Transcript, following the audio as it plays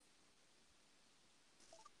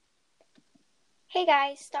Hey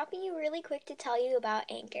guys, stopping you really quick to tell you about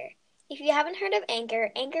Anchor. If you haven't heard of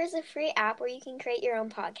Anchor, Anchor is a free app where you can create your own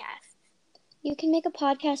podcast. You can make a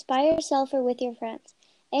podcast by yourself or with your friends.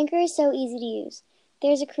 Anchor is so easy to use.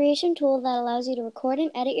 There's a creation tool that allows you to record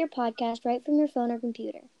and edit your podcast right from your phone or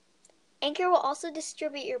computer. Anchor will also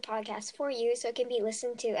distribute your podcast for you so it can be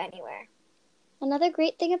listened to anywhere. Another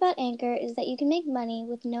great thing about Anchor is that you can make money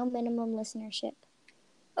with no minimum listenership.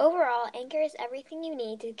 Overall, Anchor is everything you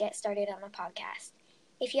need to get started on a podcast.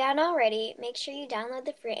 If you haven't already, make sure you download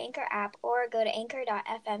the free Anchor app or go to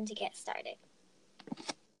anchor.fm to get started.